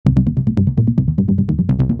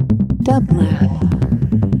Dublab.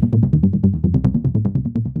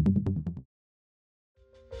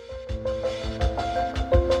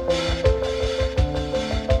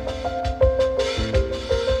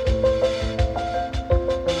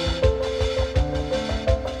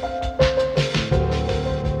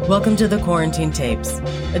 Welcome to the Quarantine Tapes,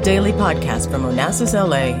 a daily podcast from Onassis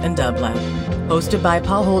LA and Dublab. Hosted by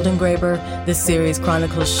Paul Holdengraber, this series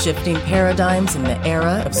chronicles shifting paradigms in the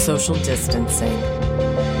era of social distancing.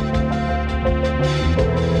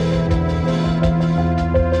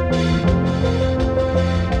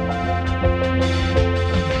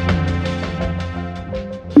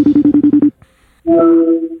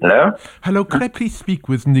 Hello? Hello, could I please speak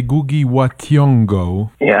with Ngũgĩ wa Thiong'o?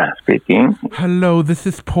 Yeah, speaking. Hello, this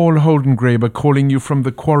is Paul Holdengraber calling you from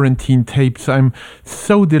the Quarantine Tapes. I'm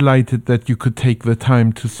so delighted that you could take the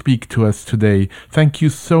time to speak to us today. Thank you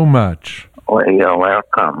so much. Well, you're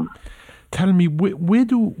welcome. Tell me, where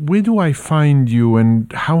do I find you,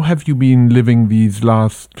 and how have you been living these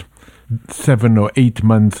last 7 or 8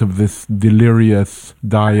 months of this delirious,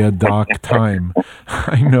 dire, dark time?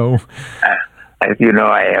 I know. As you know,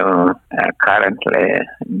 I am currently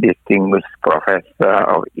distinguished professor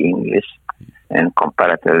of English and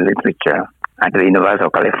comparative literature at the University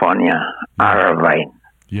of California, Irvine.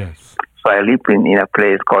 Yes. So I live in a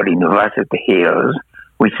place called University Hills,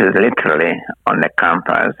 which is literally on the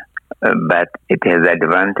campus, but it has the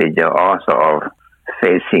advantage also of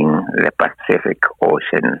facing the Pacific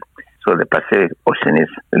Ocean. So the Pacific Ocean is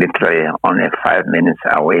literally only 5 minutes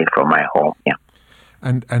away from my home. Yeah.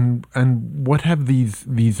 And what have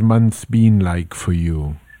these months been like for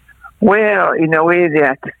you? Well, in a way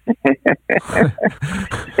that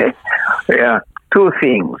yeah, two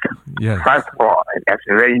things. Yes. First of all, that's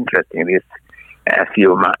very interesting. This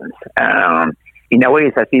few months. In a way,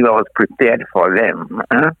 it's as if I was prepared for them.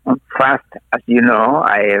 First, as you know,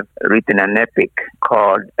 I have written an epic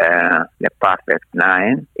called The Perfect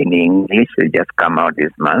Nine in English. It just come out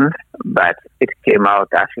this month, but it came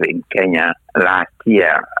out actually in Kenya last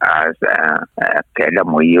year as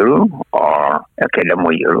Kedamoyuru or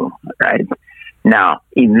Kedamoyuru, right? Now,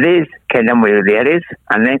 in this Kedamoyuru, there is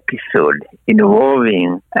an episode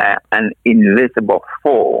involving an invisible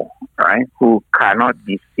foe, right, who cannot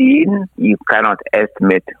be seen. You cannot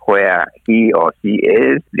estimate where he or she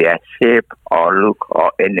is, their shape or look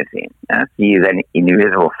or anything. He is an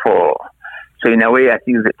invisible foe. So in a way, I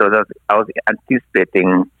was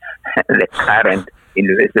anticipating the current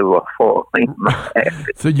invisible foe.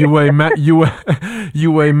 So you were imagining.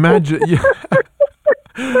 You were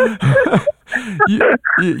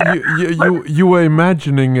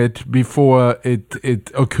imagining it before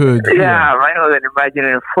it occurred. Yeah, mine was an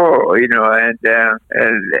imaginary foe, and there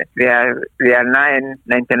are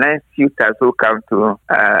 99 suitors who come to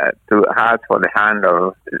ask for the hand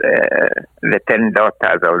of the 10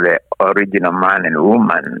 daughters of the original man and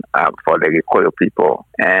woman for the Gikuyu people,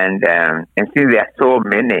 and since there are so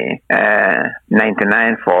many,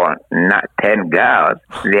 99 for 10 girls,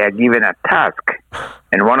 they are given a task.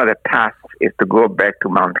 And one of the tasks is to go back to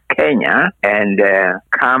Mount Kenya and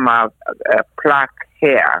come out pluck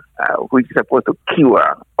hair, which is supposed to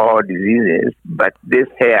cure all diseases. But this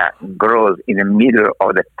hair grows in the middle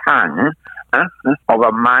of the tongue of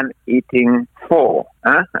a man-eating foe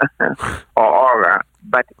or aura.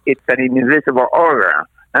 But it's an invisible aura.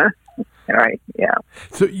 Right, yeah.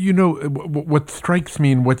 So, what strikes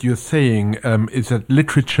me in what you're saying is that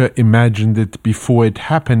literature imagined it before it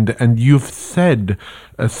happened, and you've said,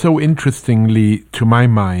 so interestingly to my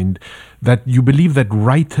mind, that you believe that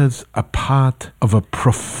writers are part of a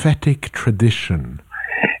prophetic tradition.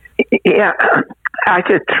 Yeah,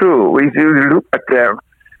 actually true. If you look at the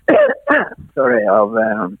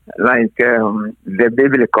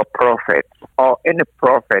biblical prophets or any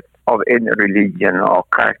prophet of any religion or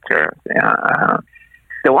culture.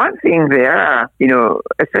 The one thing there,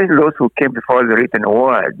 especially those who came before the written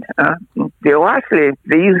word,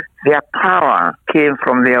 their power came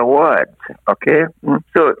from their words, okay?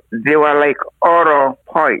 So they were like oral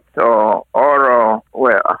poets or oral,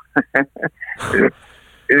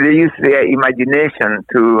 they use their imagination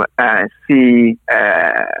to see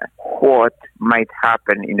what might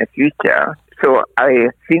happen in the future. So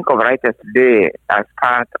I think of writers today as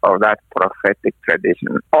part of that prophetic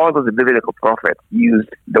tradition. All those biblical prophets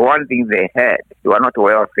used the one thing they had. They were not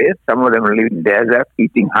wealthy. Some of them lived in desert,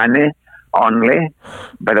 eating honey only.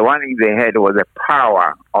 But the one thing they had was the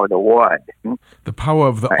power of the word. The power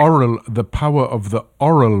of the oral. The power of the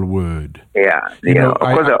oral word. Yeah.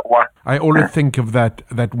 I always think of that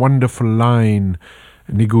wonderful line,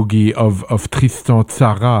 Ngũgĩ, of Tristan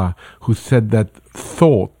Tzara, who said that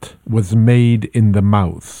thought was made in the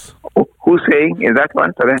mouth. Who's saying? Is that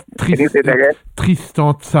one? Sorry. Can you say that again?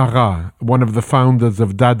 Tristan Tzara, one of the founders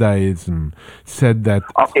of Dadaism, said that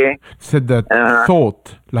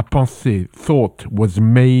thought, la pensée, thought was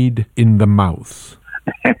made in the mouth.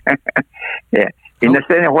 Yeah. In the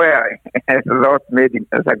same way, thought made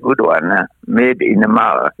is a good one, made in the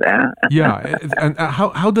mouth. Yeah, and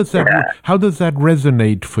how does that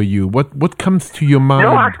resonate for you? What comes to your mind?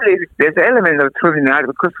 No, actually, there's an element of truth in that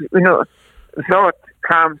because thought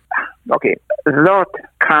comes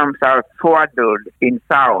out swaddled in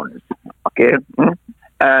sounds. Okay,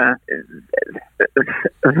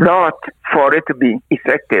 thought for it to be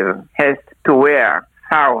effective has to wear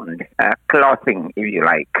sound clothing, if you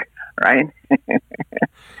like. Right?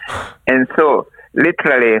 And so,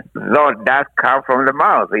 literally, thought does come from the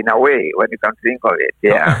mouth in a way when you can think of it.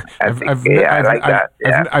 Yeah,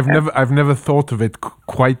 I've never thought of it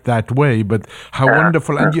quite that way, but how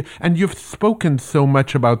wonderful! And you've spoken so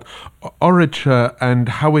much about orature and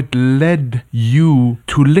how it led you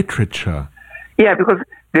to literature. Yeah, because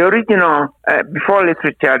the original, before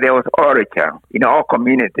literature, there was orature in all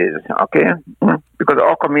communities, okay? Because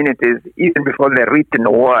all communities, even before the written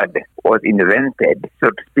word was invented,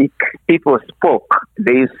 so to speak, people spoke,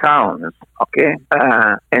 they used sounds, okay?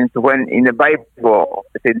 And so when in the Bible,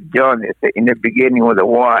 St. John, they say, in the beginning was the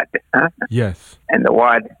word. Yes. And the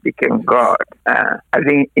word became God. I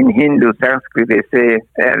think in Hindu Sanskrit, they say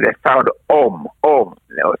the sound Om.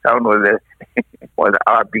 The sound was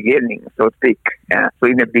our beginning, so to speak. So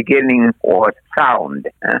in the beginning was sound.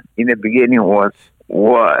 In the beginning was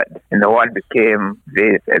word, and the word became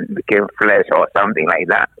this and became flesh or something like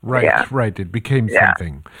that. Right, right. It became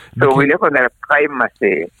something. So we look at the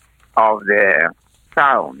primacy of the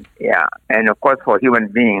sound, and of course for human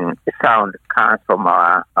beings, the sound comes from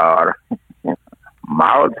our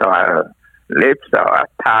mouth, our lips, our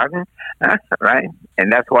tongue, right? And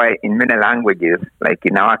that's why in many languages, like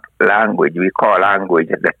in our language, we call language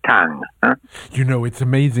the tongue. It's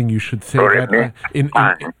amazing you should say that.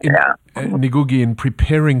 Ngũgĩ, in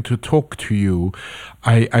preparing to talk to you,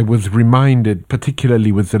 I was reminded,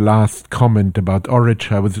 particularly with the last comment about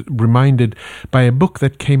orature, I was reminded by a book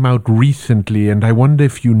that came out recently, and I wonder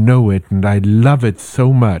if you know it, and I love it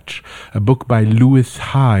so much, a book by Lewis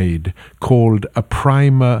Hyde called A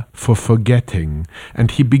Primer for Forgetting.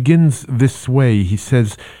 And he begins this way, he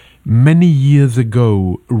says, many years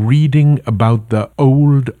ago, reading about the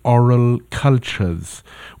old oral cultures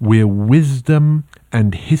where wisdom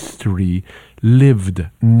and history lived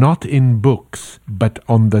not in books but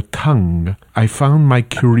on the tongue, I found my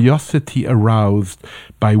curiosity aroused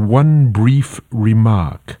by one brief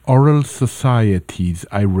remark. Oral societies,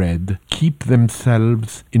 I read, keep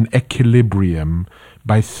themselves in equilibrium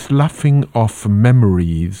by sloughing off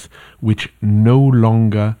memories which no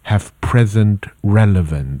longer have present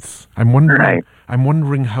relevance. I'm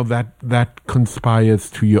wondering how that conspires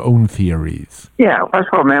to your own theories. Yeah, first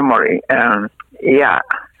for memory.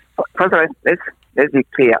 First of all, let's be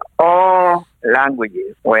clear. All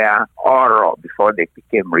languages were oral before they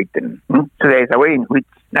became written. So there's a way in which,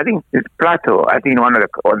 I think it's Plato, one of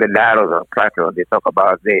the dialogues of Plato, they talk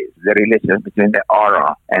about the relation between the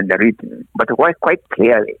oral and the written. But quite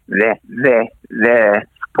clearly, the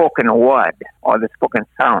spoken word or the spoken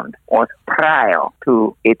sound was prior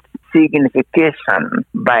to its signification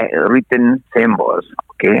by written symbols.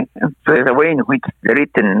 Okay, so there's a way in which the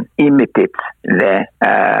written imitates the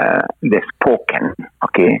spoken.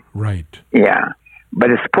 Okay, right. Yeah, but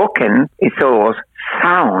the spoken is always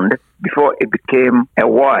sound before it became a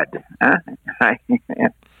word.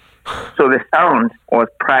 So the sound was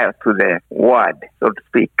prior to the word, so to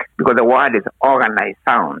speak, because the word is organized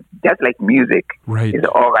sound, just like music is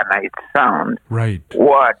organized sound. Right.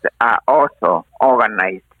 Words are also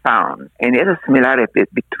organized sound. And there's a similarity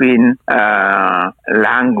between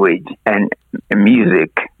language and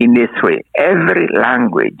music in this way. Every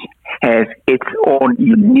language has its own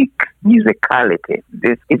unique musicality.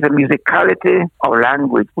 This is a musicality of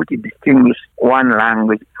language which distinguishes one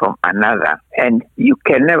language from another. And you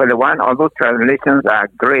can never, although translations are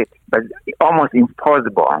great, but it's almost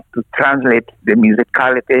impossible to translate the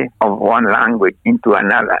musicality of one language into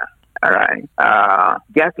another. All right.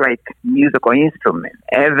 Just like musical instrument,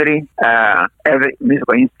 every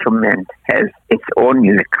musical instrument has its own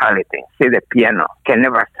musicality. Say the piano can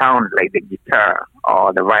never sound like the guitar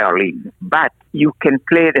or the violin, but you can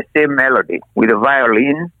play the same melody with the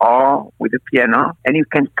violin or with the piano, and you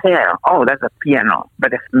can tell, oh, that's a piano, but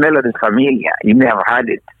the melody is familiar. You may have heard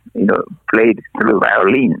it, played through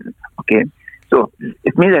violin. Okay. So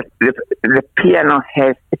it means that the piano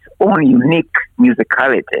has its own unique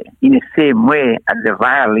musicality in the same way as the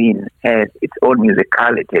violin has its own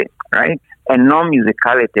musicality, right? And no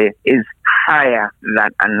musicality is higher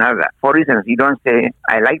than another. For instance, you don't say,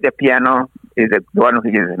 I like the piano, is the one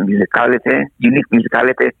which is musicality, unique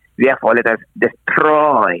musicality, therefore let us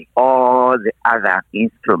destroy all the other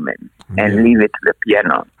instruments and leave it to the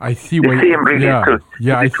piano. I see. The same really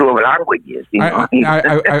true of languages.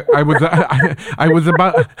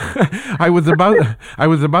 I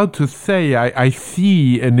was about to say I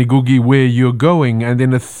see, Ngũgĩ, where you're going, and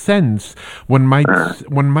in a sense, one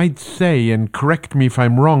might say, and correct me if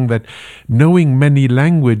I'm wrong, that knowing many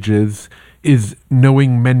languages is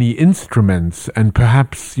knowing many instruments and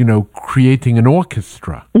perhaps, creating an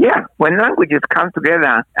orchestra. Yeah, when languages come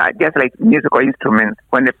together, just like musical instruments,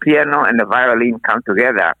 when the piano and the violin come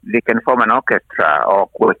together, they can form an orchestra or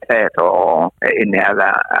quartet or any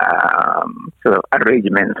other sort of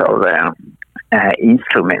arrangements of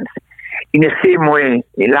instruments. In the same way,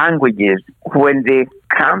 languages, when they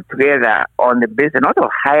come together on the basis not of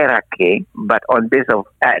hierarchy, but on the basis of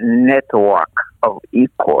a network of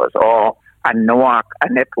equals, or a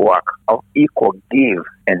network of equal give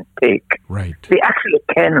and take. Right. They actually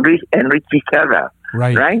can enrich each other.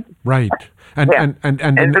 Right. And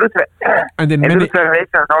in many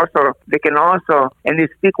translations also, they can also, and they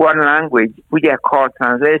speak one language, which are called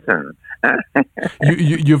translations.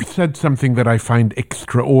 You've said something that I find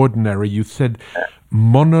extraordinary. You said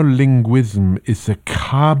monolingualism is the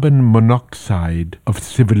carbon monoxide of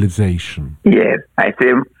civilization. Yes, I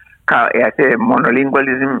say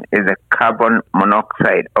monolingualism is the carbon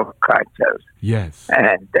monoxide of cultures. Yes.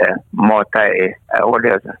 And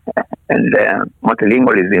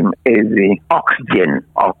multilingualism is the oxygen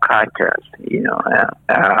of cultures,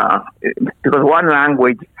 because one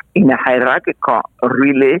language in a hierarchical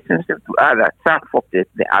relationship to others suffocates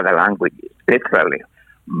the other languages, literally.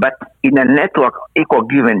 But in a network equal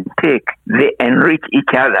give and take, they enrich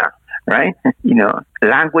each other, right?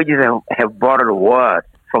 Languages have borrowed words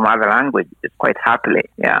from other languages quite happily,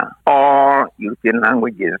 yeah. All European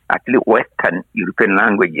languages, actually Western European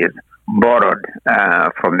languages, borrowed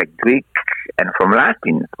from the Greek and from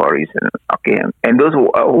Latin, for instance, okay? And those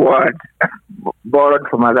words borrowed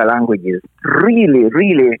from other languages,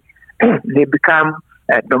 really, they become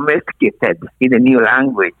domesticated in a new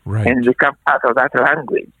language, right, and become part of that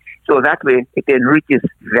language. So that way, it enriches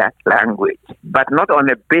that language, but not on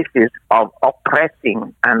the basis of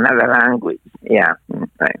oppressing another language. Yeah,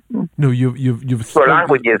 right. No, you've so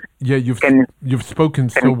languages. Yeah, you've spoken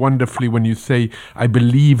so wonderfully when you say, "I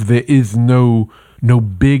believe there is no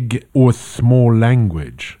big or small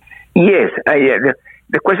language." Yes, yeah.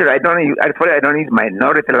 The question I don't use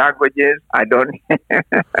minority languages. I don't,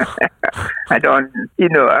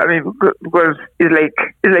 because it's like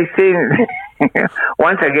saying,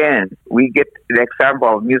 once again, we get the example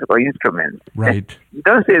of musical instruments. Right. You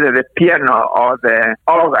don't say that the piano or the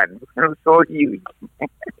organ is so huge.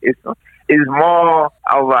 It's more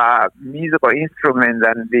of a musical instrument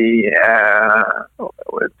than the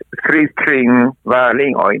three-string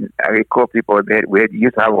violin, or I recall people that we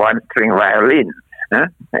used to have one-string violin.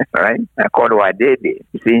 Right, called Wadede,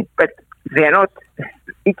 you see, but they are not.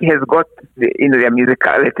 It has got their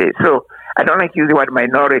musicality. So I don't like using the word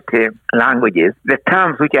minority languages. The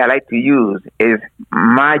terms which I like to use is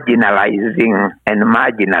marginalizing and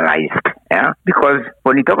marginalized. Yeah, because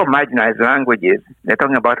when you talk of marginalized languages, they're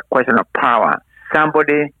talking about a question of power.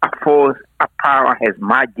 Somebody, a force, a power has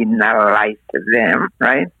marginalized them,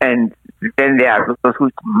 right? And then there are those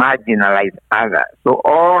who marginalize others. So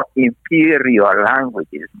all imperial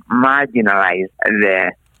languages marginalize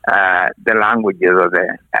the languages of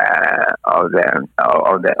the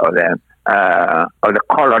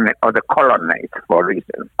colonized, for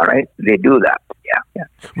reasons. All right, they do that. Yeah.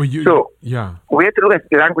 Well, we have to look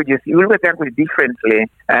at languages. You look at language differently.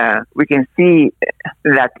 We can see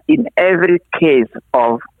that in every case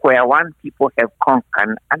of where one people have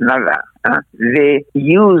conquered another, they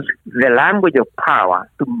use the language of power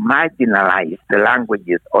to marginalize the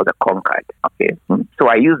languages of the conquered. Okay, so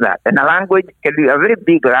I use that. And a language can be a very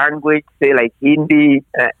big language, say like Hindi,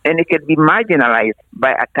 and it can be marginalized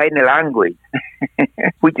by a tiny language,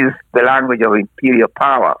 which is the language of imperial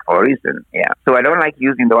power, for reason. Yeah. So I don't like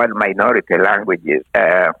using the word minority languages.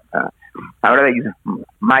 I rather use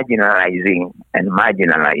marginalizing and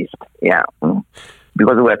marginalized. Yeah.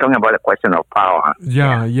 Because we're talking about the question of power.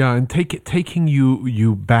 Yeah, and taking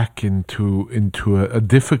you back into a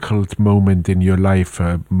difficult moment in your life,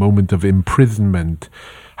 a moment of imprisonment.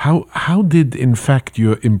 How did, in fact,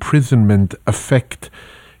 your imprisonment affect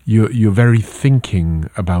your very thinking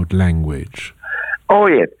about language? Oh,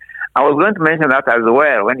 yes. I was going to mention that as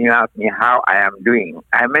well when you asked me how I am doing.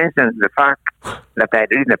 I mentioned the fact that I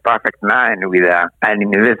did the perfect 9 with an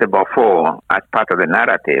invisible 4 as part of the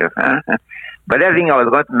narrative. But the other thing I was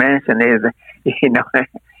going to mention is,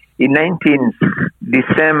 in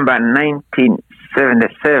December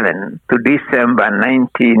 1977 to December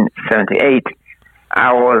 1978,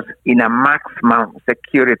 I was in a maximum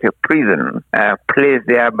security prison placed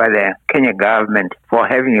there by the Kenya government for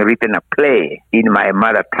having written a play in my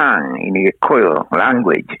mother tongue, in the Gikuyu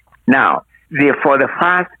language. Now, for the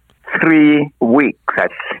first 3 weeks, I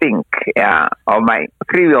think, of my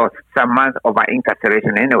 3 or some months of my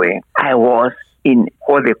incarceration anyway, I was in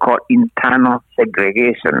what they call internal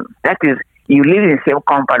segregation. That is, you live in the same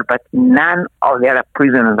compound, but none of the other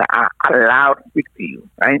prisoners are allowed to speak to you,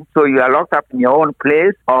 right? So you are locked up in your own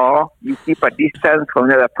place, or you keep a distance from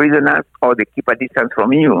the other prisoners, or they keep a distance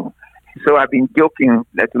from you. So I've been joking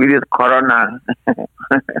that with this corona,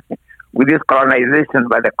 with this colonization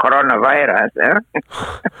by the coronavirus,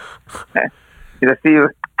 it's as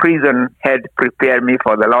if prison had prepared me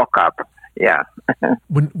for the lockup. Yeah.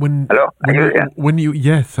 Hello?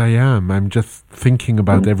 Yes, I am. I'm just thinking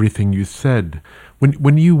about everything you said.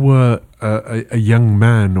 When you were a young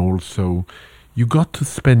man also, you got to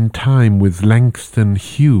spend time with Langston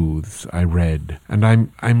Hughes, I read. And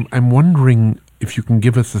I'm wondering if you can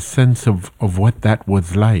give us a sense of what that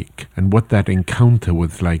was like and what that encounter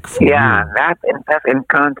was like for you. Yeah, that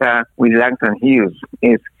encounter with Langston Hughes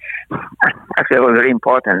is actually was very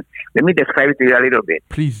important. Let me describe it to you a little bit.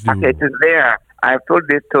 Please do. Okay, it is there. I've told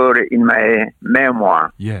this story in my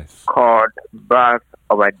memoir called Birth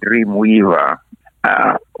of a Dream Weaver,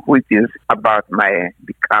 which is about my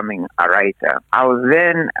becoming a writer. I was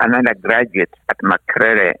then an undergraduate at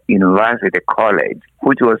Makerere University College,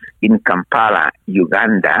 which was in Kampala,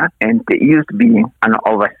 Uganda, and it used to be an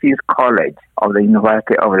overseas college of the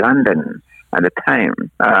University of London at the time,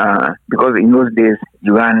 because in those days,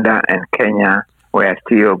 Uganda and Kenya were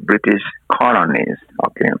still British colonies,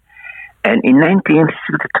 okay? And in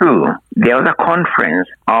 1962, there was a conference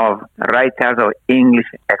of writers of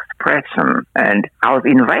English expression, and I was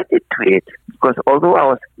invited to it because although I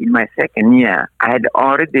was in my second year, I had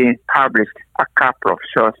already published a couple of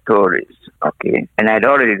short stories, okay? And I had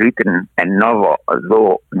already written a novel,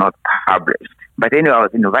 although not published. But anyway, I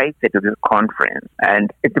was invited to this conference, and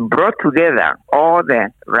it brought together all the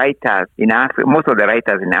writers in Africa, most of the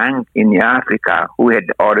writers in Africa who had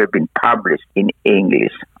already been published in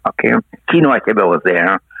English. Okay, Chinua Achebe was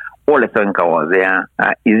there, Ole Soyinka was there,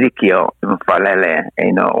 Ezekiel Mfalele,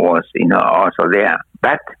 was also there.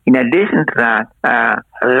 But in addition to that,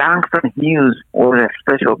 Langston Hughes was a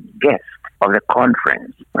special guest of the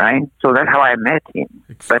conference, right? So that's how I met him.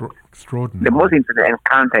 Extraordinary. The most interesting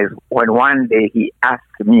encounter is when one day he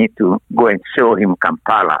asked me to go and show him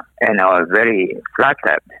Kampala, and I was very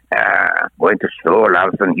flattered going to show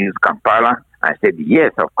Langston Hughes Kampala. I said,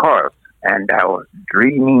 yes, of course. And I was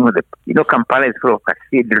dreaming of Kampala is full of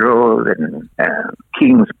cathedrals and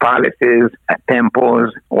king's palaces,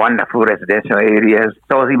 temples, wonderful residential areas.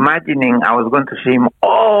 So I was imagining I was going to show him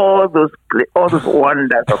all those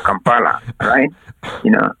wonders of Kampala, right?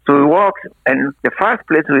 So we walked, and the first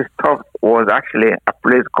place we stopped was actually a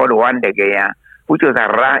place called Wandegeya, which was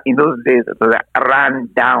in those days, it was a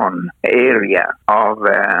run-down area of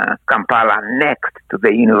Kampala next to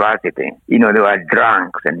the university. There were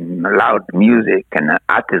drunks and loud music and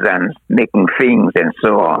artisans making things and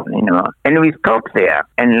so on, And we stopped there.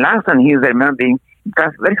 And Langston Hughes, I remember being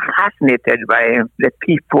just very fascinated by the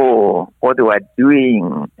people, what they were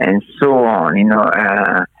doing and so on,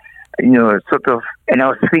 sort of, and I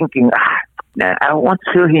was thinking, I want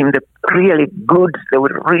to show him the really good, the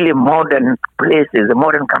really modern places, the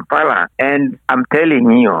modern Kampala. And I'm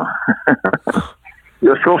telling you,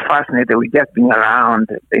 you're so fascinated with just being around,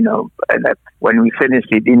 that when we finished,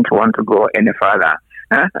 he didn't want to go any further.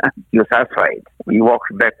 He was satisfied. We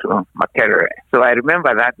walked back to Makerere. So I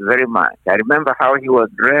remember that very much. I remember how he was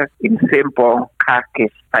dressed in simple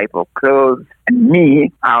khaki type of clothes. And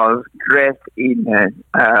me, I was dressed in, a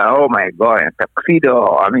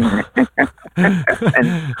tuxedo, and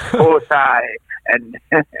bow tie. And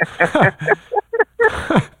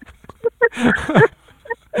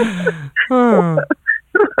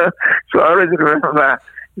so I always remember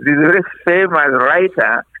this very famous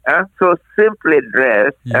writer, so simply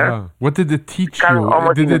dressed. What did it teach you?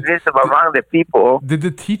 Almost invisible among the people. Did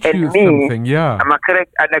it teach and you me, something? Yeah. I'm a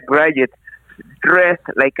correct undergraduate, dressed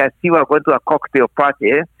like as if we're going to a cocktail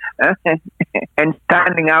party, and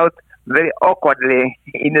standing out very awkwardly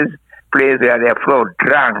in this place where there are full of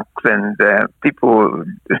drunks and people.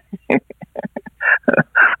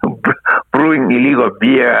 brewing illegal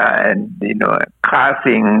beer and,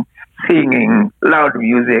 cursing, singing, loud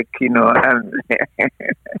music, and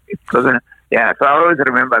yeah, so I always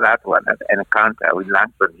remember that one, that encounter with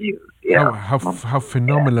Langton Hughes. Yeah. How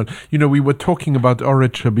phenomenal. We were talking about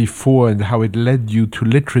orature before and how it led you to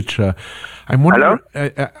literature. I'm wondering,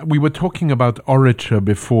 we were talking about orature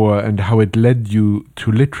before and how it led you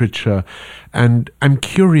to literature. And I'm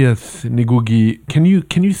curious, Ngũgĩ, can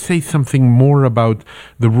you say something more about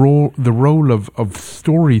the role of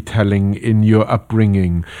storytelling in your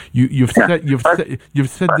upbringing? You've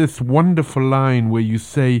said this wonderful line where you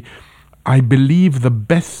say, I believe the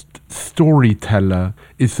best storyteller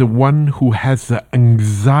is the one who has the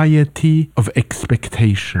anxiety of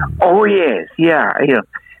expectation. Oh, yes, yeah.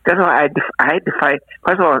 That's why I define.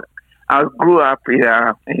 First of all, I grew up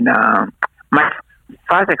in my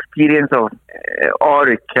first experience of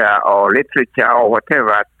orature or literature or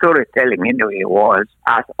whatever, storytelling anyway, was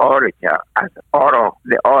as orature, as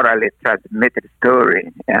the orally transmitted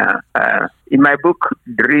story. In my book,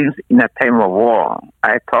 Dreams in a Time of War,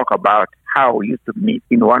 I talk about how we used to meet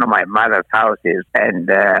in one of my mother's houses, and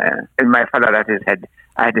my father, that is,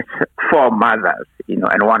 I had 4 mothers,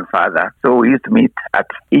 and one father. So we used to meet at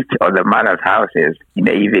each of the mothers' houses in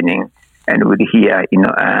the evening, and we'd hear,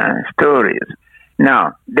 stories.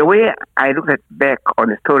 Now, the way I look back on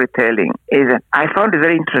the storytelling is that I found it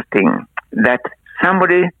very interesting that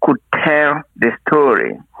somebody could tell the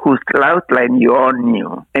story whose outline you all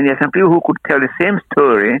knew. And there are some people who could tell the same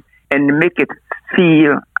story and make it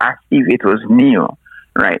feel as if it was new,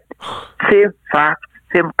 right? Same facts,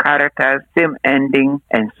 same characters, same ending,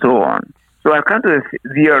 and so on. So I come to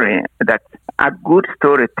the theory that a good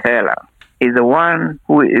storyteller is the one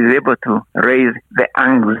who is able to raise the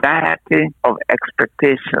anxiety of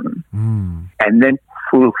expectation and then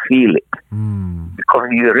fulfill it. Because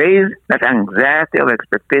you raise that anxiety of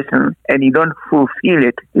expectation and you don't fulfill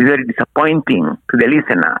it, it's very disappointing to the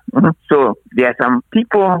listener. So there are some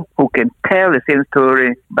people who can tell the same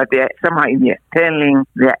story, but they are somehow in their telling,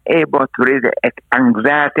 they are able to raise the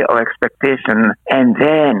anxiety of expectation and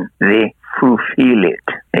then they fulfill it.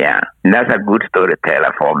 Yeah, and that's a good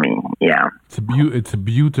storyteller for me. Yeah, it's a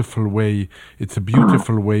beautiful way. It's a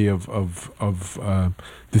beautiful way of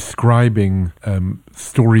describing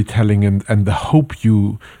storytelling and the hope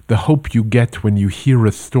you get when you hear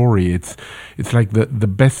a story. It's like the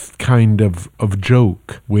best kind of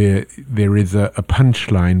joke where there is a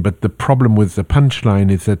punchline, but the problem with the punchline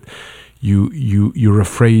is that you're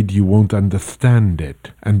afraid you won't understand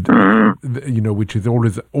it, and which is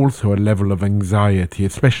always also a level of anxiety,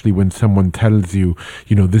 especially when someone tells you,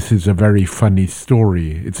 this is a very funny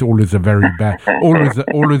story. It's always a very bad,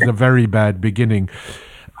 always a very bad beginning.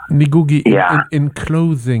 Ngũgĩ, in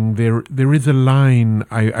closing, there is a line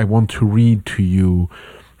I want to read to you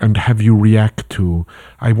and have you react to.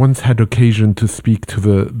 I once had occasion to speak to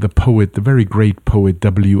the poet, the very great poet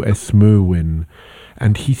W.S. Merwin.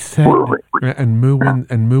 And he said, and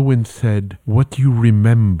Merwin said, "What you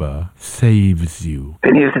remember saves you."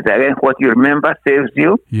 Can you say that again? What you remember saves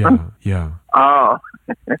you? Yeah. Oh,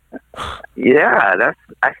 yeah, that's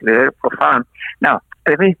actually very profound. Now,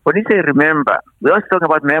 when you say remember, we also talk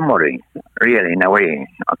about memory, really, in a way,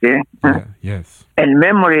 okay? Yeah, yes. And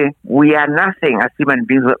memory, we are nothing as human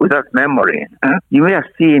beings without memory. You may have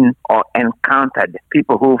seen or encountered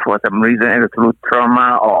people who, for some reason, either through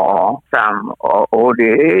trauma or some old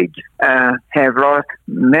age, have lost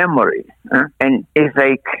memory. And it's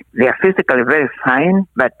like they are physically very fine,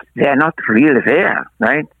 but they are not really there,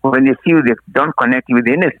 right? When they see you, they don't connect with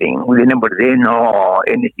anything, with anybody they know or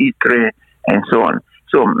any history and so on.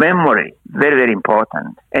 So memory, very, very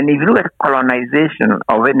important. And if you look at colonization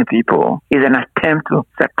of any people, is an attempt to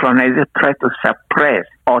try to suppress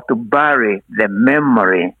or to bury the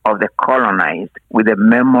memory of the colonized with the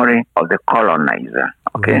memory of the colonizer.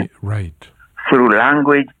 Okay? Right. Through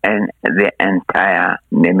language and the entire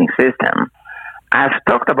naming system. I've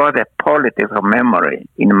talked about the politics of memory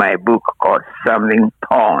in my book called Something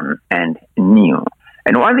Torn and New.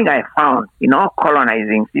 And one thing I found in all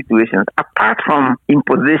colonizing situations, apart from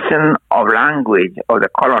imposition of language of the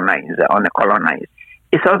colonizer on the colonized,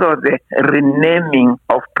 it's also the renaming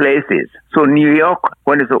of places. So New York,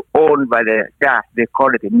 when it's owned by the Dutch, they call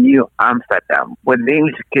it New Amsterdam. When the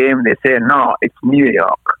English came, they said, no, it's New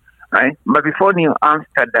York, right? But before New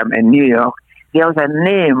Amsterdam and New York, there was a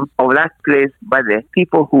name of that place by the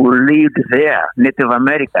people who lived there, Native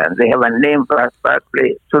Americans. They have a name for that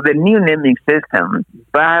place. So the new naming system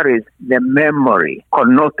buries the memory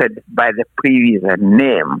connoted by the previous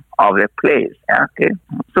name of the place. Okay.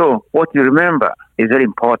 So what you remember is very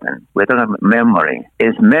important. We're talking about memory.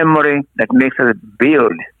 It's memory that makes us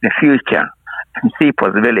build the future and see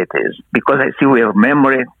possibilities. Because I see we have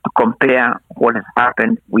memory to compare what has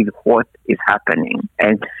happened with what is happening.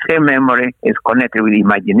 And same memory is connected with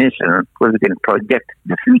imagination, because we can project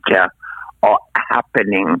the future or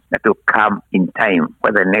happening that will come in time,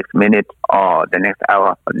 whether the next minute or the next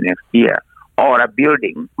hour or the next year. Or a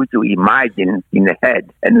building which we imagine in the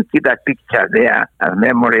head, and we keep that picture there as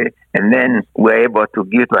memory, and then we're able to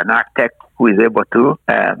give to an architect who is able to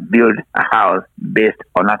build a house based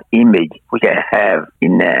on that image which I have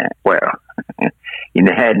in in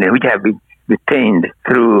the head, which have been retained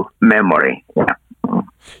through memory. Yeah.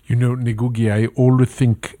 You know, Ngũgĩ, I always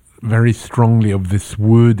think very strongly of this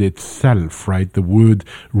word itself, right? The word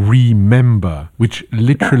remember, which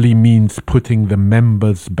literally means putting the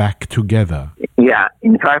members back together. Yeah,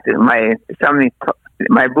 in fact, my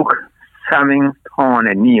book, Summing Torn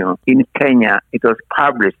and New, in Kenya, it was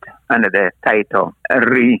published under the title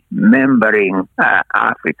Remembering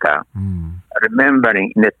Africa.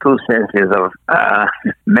 Remembering in the two senses of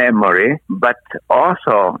memory, but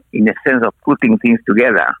also in the sense of putting things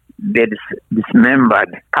together. This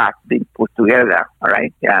dismembered part being put together, all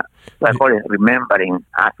right? Yeah. So I call it Remembering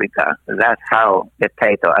Africa. That's how the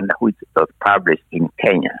title under which it was published in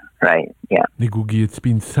Kenya, right? Yeah. Ngũgĩ, it's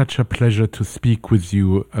been such a pleasure to speak with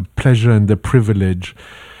you, a pleasure and a privilege.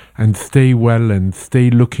 And stay well and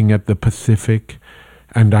stay looking at the Pacific.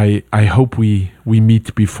 And I hope we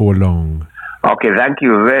meet before long. Okay, thank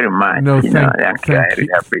you very much. No, thank you. I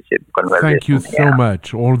really appreciate the conversation. Thank you so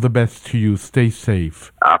much. All the best to you. Stay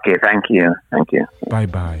safe. Okay, thank you. Thank you.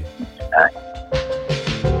 Bye-bye.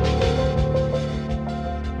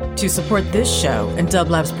 To support this show and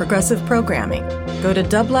Dublab's progressive programming, go to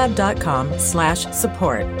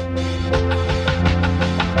dublab.com/support.